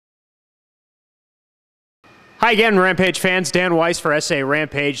Hi again, Rampage fans. Dan Weiss for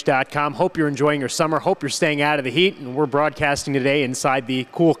SARampage.com. Hope you're enjoying your summer. Hope you're staying out of the heat. And we're broadcasting today inside the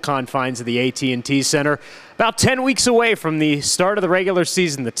cool confines of the AT&T Center. About 10 weeks away from the start of the regular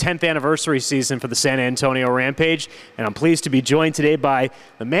season, the 10th anniversary season for the San Antonio Rampage. And I'm pleased to be joined today by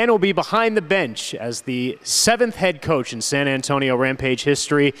the man who will be behind the bench as the 7th head coach in San Antonio Rampage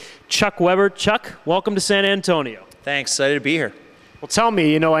history, Chuck Weber. Chuck, welcome to San Antonio. Thanks. Excited to be here. Well, tell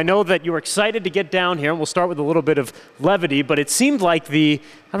me, I know that you were excited to get down here, and we'll start with a little bit of levity, but it seemed like I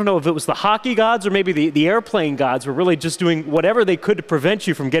don't know if it was the hockey gods or maybe the airplane gods were really just doing whatever they could to prevent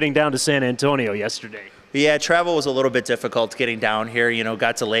you from getting down to San Antonio yesterday. Yeah, travel was a little bit difficult getting down here.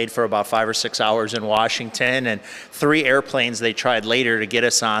 Got delayed for about 5 or 6 hours in Washington, and 3 airplanes they tried later to get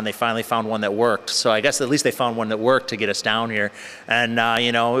us on. They finally found one that worked. So I guess at least they found one that worked to get us down here. And,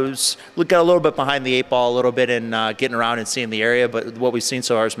 we got a little bit behind the 8 ball a little bit in getting around and seeing the area, but what we've seen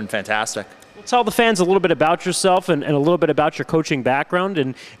so far has been fantastic. Well, tell the fans a little bit about yourself and a little bit about your coaching background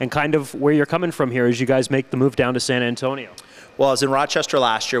and kind of where you're coming from here as you guys make the move down to San Antonio. Well, I was in Rochester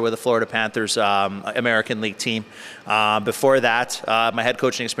last year with the Florida Panthers American League team. Before that, my head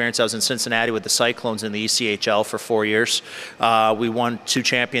coaching experience, I was in Cincinnati with the Cyclones in the ECHL for 4 years. We won 2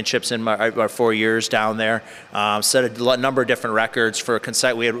 championships in our 4 years down there. Set a number of different records for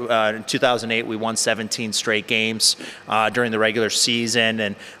in 2008 we won 17 straight games during the regular season,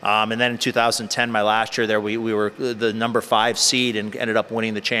 and then in 2010, my last year there, we were the number 5 seed and ended up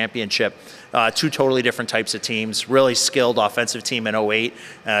winning the championship. 2 totally different types of teams, really skilled offensive team in 08.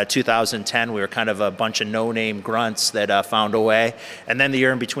 2010, we were kind of a bunch of no-name grunts that found a way. And then the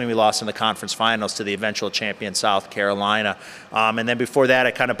year in between, we lost in the conference finals to the eventual champion South Carolina. And then before that,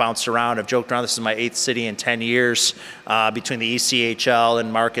 I kind of bounced around. I've joked around, this is my 8th city in 10 years, between the ECHL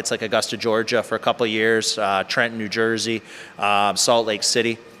and markets like Augusta, Georgia for a couple of years, Trenton, New Jersey, Salt Lake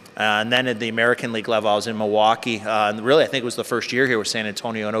City. And then at the American League level, I was in Milwaukee. And really, I think it was the first year here with San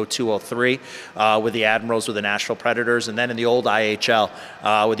Antonio in 02-03 with the Admirals, with the Nashville Predators. And then in the old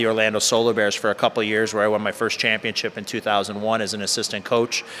IHL with the Orlando Solar Bears for a couple of years, where I won my first championship in 2001 as an assistant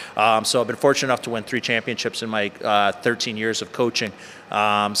coach. So I've been fortunate enough to win 3 championships in my 13 years of coaching.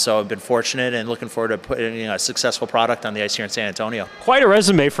 So I've been fortunate and looking forward to putting a successful product on the ice here in San Antonio. Quite a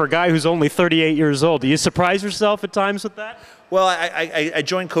resume for a guy who's only 38 years old. Do you surprise yourself at times with that? Well, I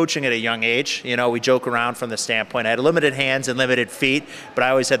joined coaching at a young age. We joke around from the standpoint. I had limited hands and limited feet, but I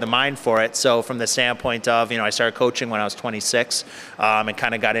always had the mind for it. So from the standpoint of, I started coaching when I was 26 and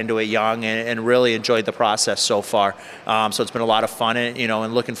kind of got into it young and really enjoyed the process so far. So it's been a lot of fun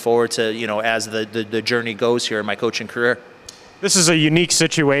and looking forward to, as the journey goes here in my coaching career. This is a unique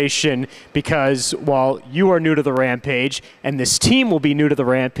situation because while you are new to the Rampage and this team will be new to the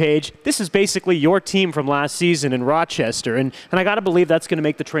Rampage, this is basically your team from last season in Rochester. And I got to believe that's going to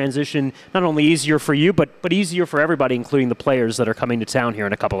make the transition not only easier for you, but easier for everybody, including the players that are coming to town here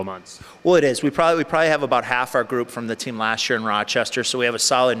in a couple of months. Well, it is. We probably have about half our group from the team last year in Rochester, so we have a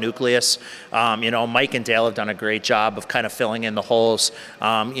solid nucleus. Mike and Dale have done a great job of kind of filling in the holes,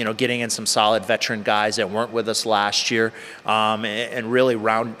 getting in some solid veteran guys that weren't with us last year. And really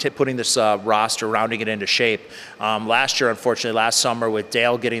putting this roster, rounding it into shape. Last year, unfortunately, last summer with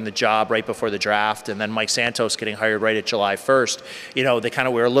Dale getting the job right before the draft and then Mike Santos getting hired right at July 1st,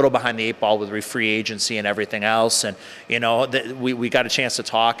 we were a little behind the 8 ball with free agency and everything else. And, we got a chance to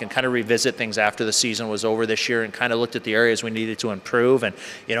talk and kind of revisit things after the season was over this year and kind of looked at the areas we needed to improve. And,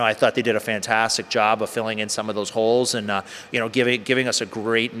 I thought they did a fantastic job of filling in some of those holes and, giving us a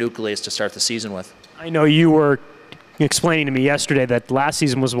great nucleus to start the season with. I know you were explaining to me yesterday that last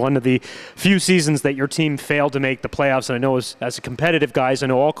season was one of the few seasons that your team failed to make the playoffs, and I know as a competitive guys, I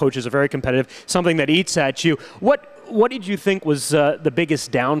know all coaches are very competitive, something that eats at you. What did you think was the biggest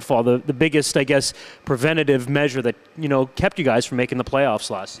downfall, the biggest, I guess, preventative measure that, kept you guys from making the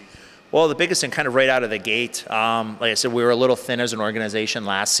playoffs last season? Well, the biggest thing kind of right out of the gate, like I said, we were a little thin as an organization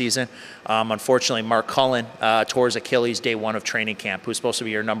last season. Unfortunately, Mark Cullen tore his Achilles day 1 of training camp, who's supposed to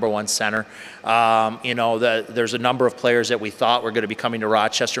be your #1 center. There's a number of players that we thought were going to be coming to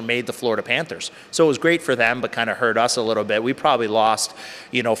Rochester made the Florida Panthers. So it was great for them, but kind of hurt us a little bit. We probably lost,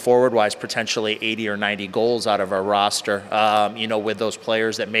 forward-wise, potentially 80 or 90 goals out of our roster, with those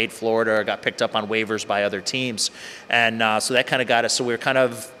players that made Florida or got picked up on waivers by other teams. And so that kind of got us, so we were kind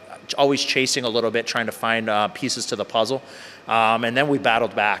of always chasing a little bit, trying to find pieces to the puzzle. And then we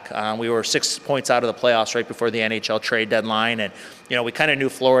battled back. We were 6 points out of the playoffs right before the NHL trade deadline. And, we kind of knew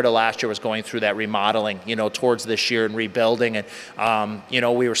Florida last year was going through that remodeling, towards this year and rebuilding. And,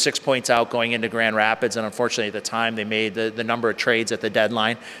 we were 6 points out going into Grand Rapids. And unfortunately at the time they made the number of trades at the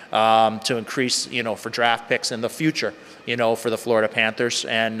deadline to increase, for draft picks in the future, for the Florida Panthers.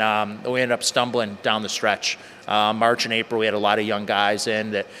 And we ended up stumbling down the stretch. March and April, we had a lot of young guys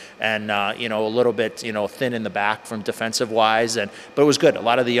in that, and a little bit, thin in the back from defensive wise, but it was good. A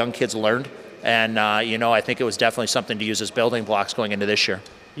lot of the young kids learned, and I think it was definitely something to use as building blocks going into this year.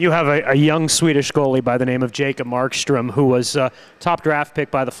 You have a young Swedish goalie by the name of Jacob Markstrom, who was a top draft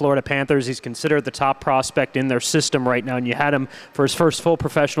pick by the Florida Panthers. He's considered the top prospect in their system right now, and you had him for his first full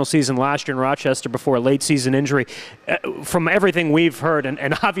professional season last year in Rochester before a late season injury. From everything we've heard,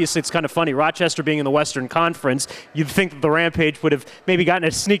 and obviously it's kind of funny, Rochester being in the Western Conference, you'd think that the Rampage would have maybe gotten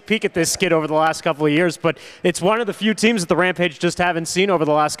a sneak peek at this kid over the last couple of years, but it's one of the few teams that the Rampage just haven't seen over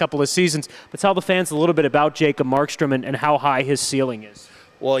the last couple of seasons. But tell the fans a little bit about Jacob Markstrom and how high his ceiling is.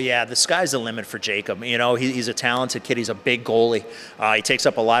 Well, yeah, the sky's the limit for Jacob. He's a talented kid. He's a big goalie. He takes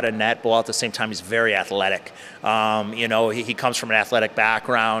up a lot of net, but at the same time, he's very athletic. He comes from an athletic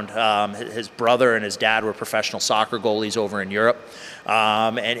background. His brother and his dad were professional soccer goalies over in Europe,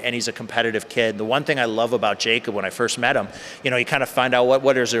 and he's a competitive kid. The one thing I love about Jacob when I first met him, you kind of find out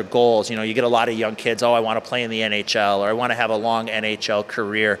what is their goals. You get a lot of young kids, I want to play in the NHL, or I want to have a long NHL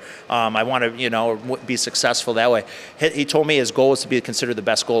career. I want to, be successful that way. He told me his goal is to be considered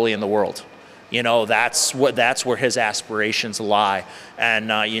the best goalie in the world. That's where his aspirations lie,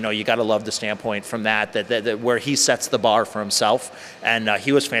 and you got to love the standpoint from that where he sets the bar for himself, and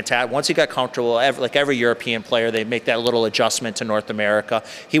he was fantastic. Once he got comfortable, like every European player, they make that little adjustment to North America.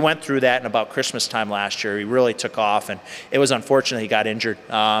 He went through that in about Christmas time last year. He really took off, and it was unfortunate he got injured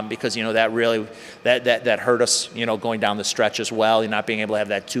because that really that hurt us going down the stretch as well. Not being able to have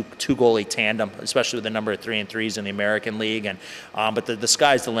that two goalie tandem, especially with the number of 3-3s in the American League, and but the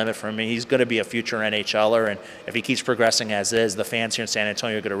sky's the limit for him. He's going to be a future NHLer, and if he keeps progressing as is, the fans here in San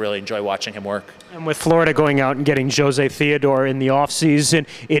Antonio are going to really enjoy watching him work. And with Florida going out and getting Jose Theodore in the offseason,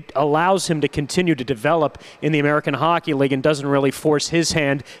 it allows him to continue to develop in the American Hockey League and doesn't really force his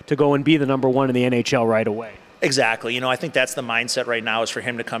hand to go and be the number one in the NHL right away. Exactly. I think that's the mindset right now, is for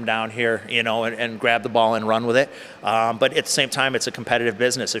him to come down here, and grab the ball and run with it. But at the same time, it's a competitive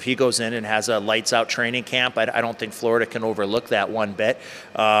business. If he goes in and has a lights-out training camp, I don't think Florida can overlook that one bit.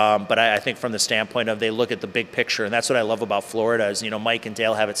 But I think from the standpoint of they look at the big picture, and that's what I love about Florida is, Mike and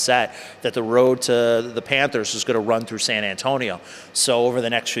Dale have it set that the road to the Panthers is going to run through San Antonio. So over the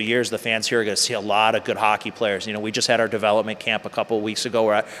next few years, the fans here are going to see a lot of good hockey players. We just had our development camp a couple of weeks ago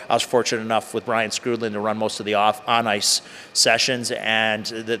where I was fortunate enough with Brian Scrudlin to run most of the on-ice sessions, and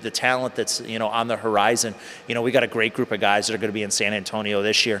the talent that's on the horizon. We got a great group of guys that are going to be in San Antonio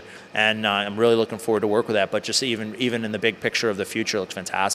this year, and I'm really looking forward to work with that. But just even in the big picture of the future, it looks fantastic.